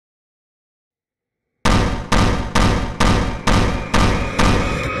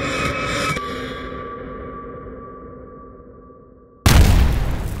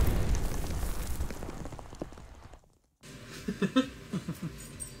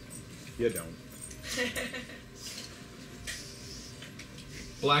You don't.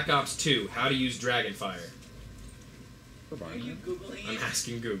 Black Ops 2, how to use Dragonfire. Are you Googling I'm it?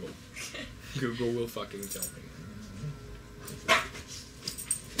 asking Google. Google will fucking tell me.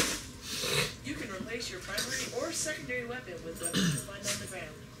 You can replace your primary or secondary weapon with weapons you find on the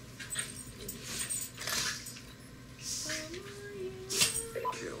ground.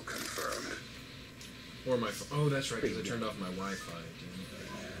 Kill confirmed. Or my phone. Oh, that's right, because I turned off my Wi-Fi.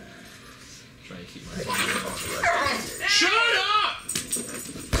 Try and keep my phone off. Shut up!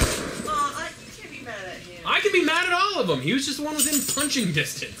 You can't be mad at him. I can be mad at all of them. He was just the one within punching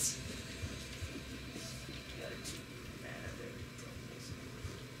distance.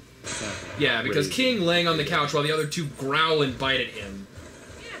 Yeah, because King laying on the couch while the other two growl and bite at him.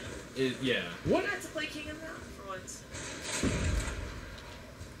 Yeah. Yeah. What? You got to play King of the Mountain for once.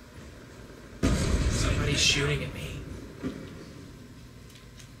 Somebody's shooting at me.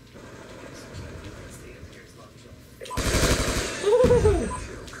 Ooh!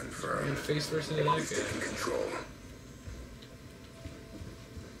 And face first into that guy. Control.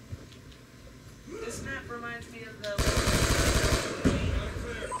 This map reminds me of the...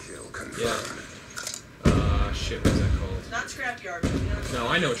 Kill confirmed. Yeah. Shit, what's that called? Not Scrapyard. No,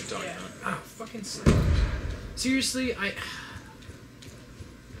 I know what you're talking about. Ah, fucking snipers. Seriously,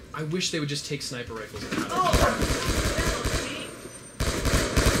 I wish they would just take sniper rifles out of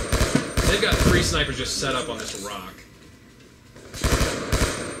it. They've got 3 snipers just set up on this rock.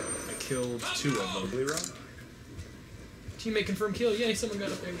 I killed 2 of them. Teammate confirmed kill. Yay, someone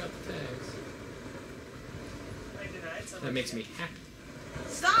got up there and got the tags. That makes me happy.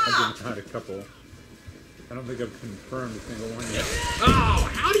 Stop! I've been a couple. I don't think I've confirmed a single one yet. Oh,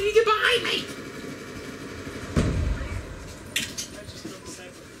 how did you get behind me? I just killed the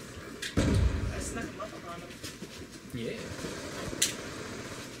sniper. I snuck him up on him. Yeah.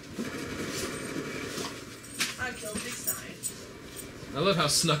 I killed Big Stein. I love how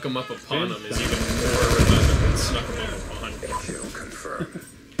snuck him up upon him is even more redundant than snuck him up upon. Kill confirmed.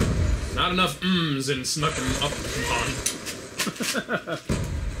 Not enough mms in snuck him up upon.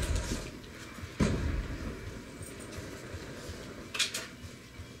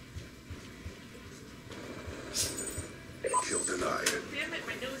 Kill denied. Damn it,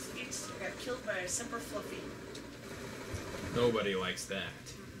 my nose itched. I got killed by a Semper Fluffy. Nobody likes that.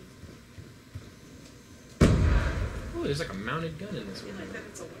 Oh, there's like a mounted gun in this I one. feel like that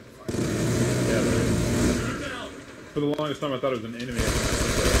it's a wind farm. Yeah, there is. For the longest time, I thought it was an enemy.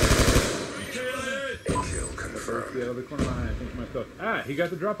 Kill confirmed. The other corner line, I think to myself, ah, he got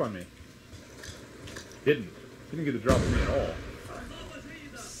the drop on me. Didn't. He didn't get the drop on me at all.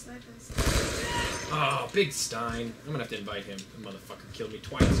 Oh, Big Stein. I'm gonna have to invite him. The motherfucker killed me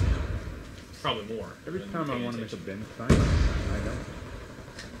twice now. Probably more. Every than time I paying want to make a attention. Ben Stein, I don't.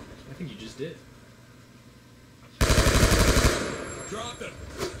 I think you just did. Drop them.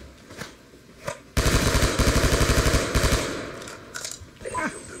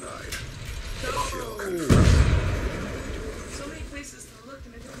 Kill denied. Kill No! confirmed. So many places to look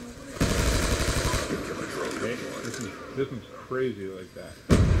and I don't know Kill a drone Okay, deployed. this one's crazy like that.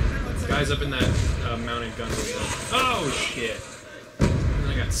 where. Guy's up in that mounted gun. Oh shit! And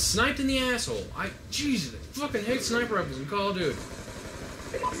I got sniped in the asshole. Jesus, I fucking hate sniper rifles in Call of Duty.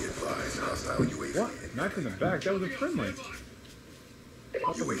 Be advised, hostile UAV. What? Knife in the back? That was a friendly.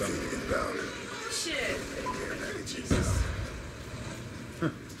 UAV inbound. Shit! Care package Jesus.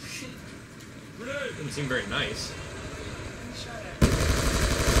 Didn't seem very nice. I shot at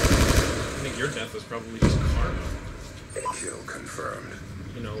I think your death was probably just karma. Kill confirmed.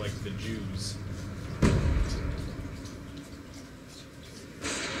 You know, like the Jews.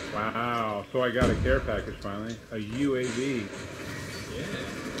 Wow, so I got a care package finally. A UAV. Yeah.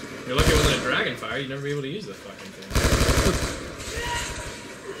 You're lucky it wasn't a Dragonfire. You'd never be able to use that fucking thing.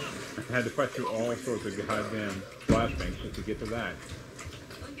 I had to fight through all sorts of goddamn flashbangs just to get to that.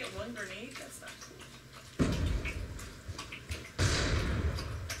 I only get 1 grenade? That's not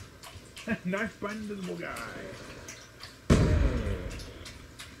cool. Knife by invisible guy.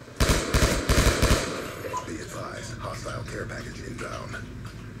 Be advised, hostile care package inbound.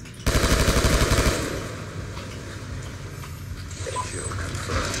 Kill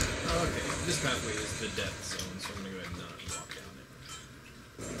confirmed. Okay, this pathway is the death zone, so I'm gonna go ahead and not walk down it.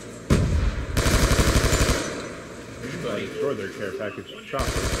 I destroyed their care package. Shot.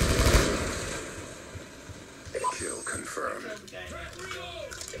 Kill confirmed. Killed the guy in that window.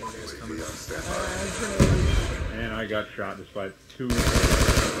 UAV on standby. And I got shot despite 2.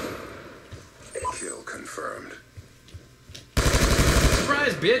 Kill confirmed.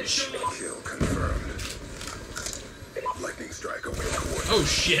 Surprise, bitch! Kill confirmed. Lightning strike away coordinates. Oh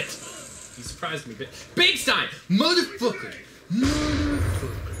shit! He surprised me. Big Stein! Motherfucker!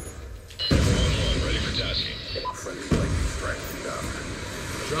 Motherfucker! Ready for tasking. Friendly lightning strike inbound.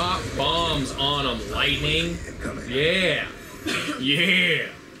 Drop bombs on them, lightning. Incoming. Yeah! Yeah!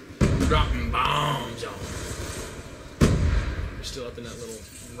 Dropping bombs on them. You're still up in that little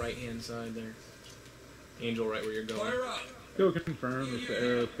right-hand side there. Angel, right where you're going. Fire up. Still confirmed with the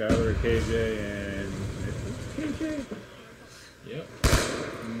Arrow, Skylar, KJ, and... KJ? Yep.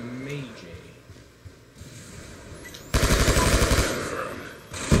 May J.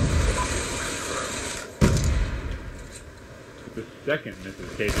 The second Mrs.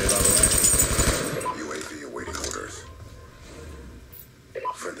 KJ, by the UAV awaiting orders.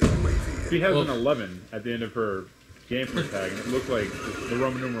 Friendly UAV. way. She has Well- an 11 at the end of her gameplay tag, and it looked like the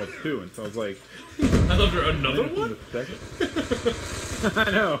Roman numeral 2, and so I was like... I loved her. Another "This is one? the second?"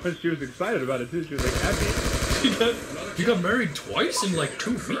 I know, she was excited about it too. She was like happy. You got married twice in like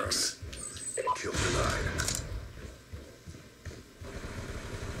 2 weeks? Kill denied.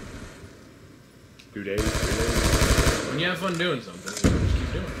 2 days, 3 days. When you have fun doing something, you just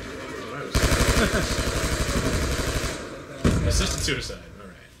keep doing it. That's what I was saying. Assisted suicide.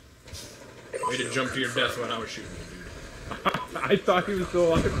 Alright. Way to jump to your death when I was shooting you, dude. I thought he was still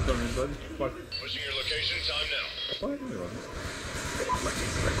alive for some reason. So I just fucking... Pushing your location. Time now. What? He wasn't.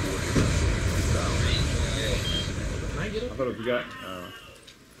 Lightning strike coordinates inbound. Can I get I up? thought it was a guy.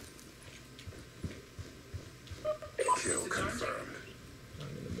 Kill confirmed. I'm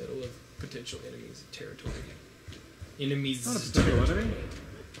in the middle of potential enemies territory. Enemies Not a potential territory. enemy.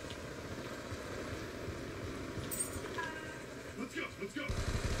 Let's go. Let's go.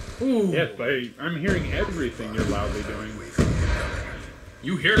 Ooh. Yes, I'm hearing everything you're loudly doing. UAV incoming.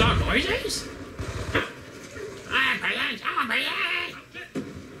 You hear loud noises?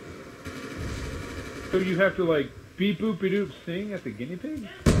 So you have to like beep boopy doop sing at the guinea pig?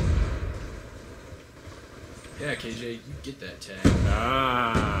 Yeah, KJ, you get that tag.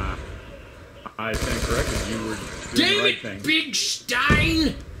 Ah. I stand corrected. You were doing Damn the right it, thing. Big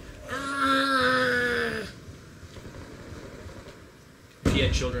Stein! If he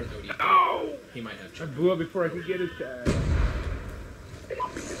had children, I would eat them. Oh! He might have I children. blew up before I could get his tag. Be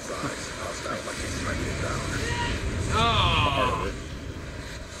advised. Hostile lightning strike inbound. Part Oh! of it.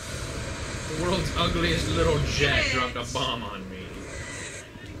 The world's ugliest little jet dropped a bomb on me.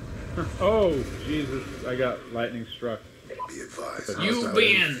 Oh, Jesus. I got lightning struck. Be advised. You've hostile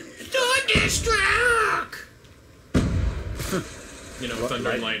been UAV thunderstruck! You know, What, thunder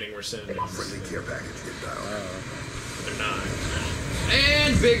and lightning? lightning were synonyms. friendly care package inbound. But they're not.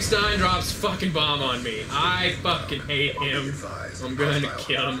 And Big Stein drops fucking bomb on me. I fucking hate Be him. advised. I'm going to hostile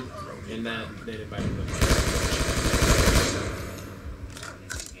kill him. drone And that inbound. they invited me to the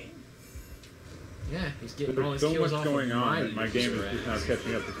Yeah, he's getting all There's his so kills much off going of on my that my game is user just now ass.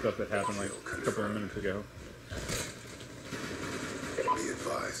 catching up to stuff that happened like a couple of minutes ago. Be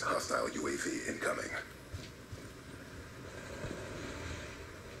advised. Hostile UAV incoming.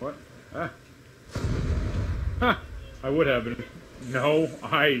 What? Ah. Ha! I would have, but no,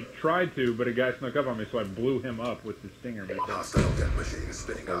 I tried to, but a guy snuck up on me, so I blew him up with the stinger missile. Hostile death machine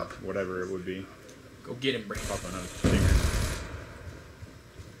spinning Or up. whatever it would be. Go get him, Brandon. Popping on a stinger.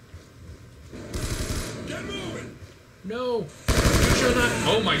 Get moving. No! You shall not.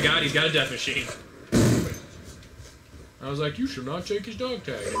 Oh my god, he's got a death machine. I was like, you should not take his dog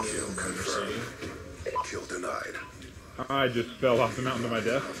tag. Kill confirmed. Kill denied. I just fell off the mountain to my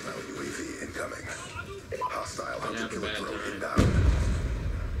death. Hostile UAV incoming. Hostile Gonna hunter have a killer bad drone time.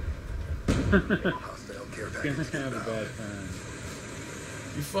 inbound. Hostile care Gonna package have a inbound. bad time.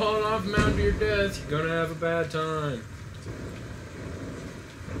 You falling off the mountain to your death, you're gonna have a bad time.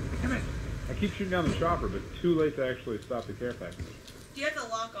 Damn it! I keep shooting down the chopper, but too late to actually stop the care package. Do you have the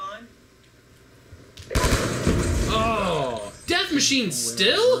lock on? Oh! Death machine I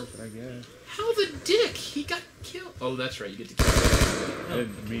still? guess. How the dick? He got killed. Oh, that's right, you get to kill him. I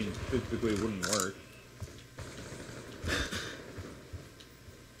didn't mean physically it wouldn't work.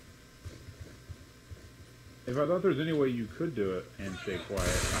 If I thought there was any way you could do it and stay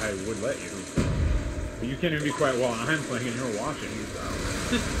quiet, I would let you. But you can't even be quiet while I'm playing and you're watching.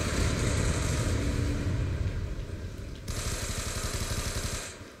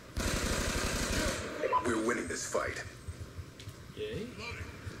 We're winning this fight. Yay.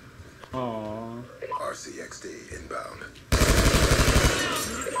 Aww. RCXD inbound.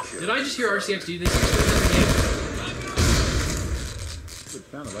 Did I just hear RCXD? They still in the game? It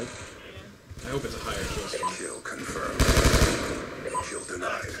sounded like. I hope it's a higher kill streak. Kill confirmed. Kill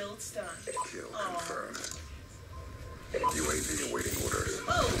denied. Killed Stein. Kill Aw. confirmed. UAV awaiting orders.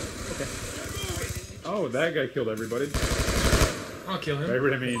 Oh! Oh, that guy killed everybody. I'll kill him.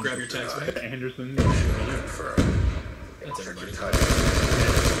 Favorite, I mean, Grab your tax back. Anderson. Confirmed. That's Check your everybody. type.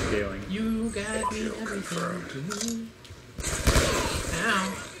 Scaling. You got me everything to me.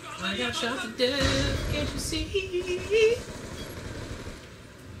 Ow. I got shot to death. Can't you see?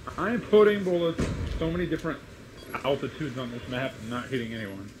 I'm putting bullets so many different altitudes on this map and not hitting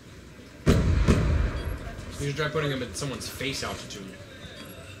anyone. You should try putting them at someone's face altitude.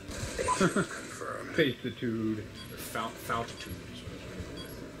 Confirmed. Faceitude. Or faltitude.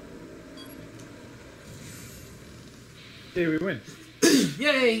 Hey, we win.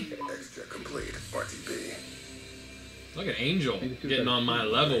 Yay! Extra complete. RTB. Look at Angel getting on my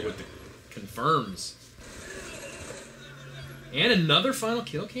level with the confirms. And another final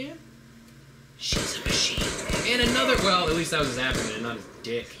kill cam? She's a machine. And another, well, at least that was his abdomen, not his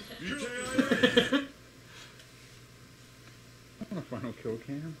dick. I want a final kill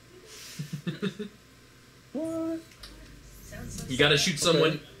cam. What? Sounds so You gotta shoot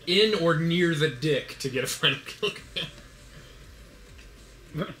someone in or near the dick to get a final kill cam.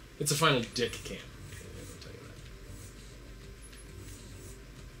 It's a final dick cam. I'll tell you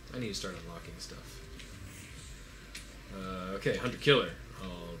that. I need to start unlocking stuff. Okay, Hunter Killer.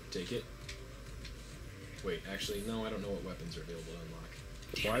 I'll take it. Wait, actually, no, I don't know what weapons are available to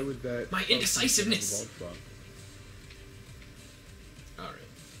unlock. Why would that... My indecisiveness! Vault spot? Alright.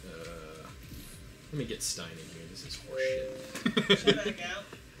 Let me get Stein in here. This is horseshit. Should I back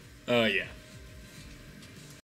out? Yeah.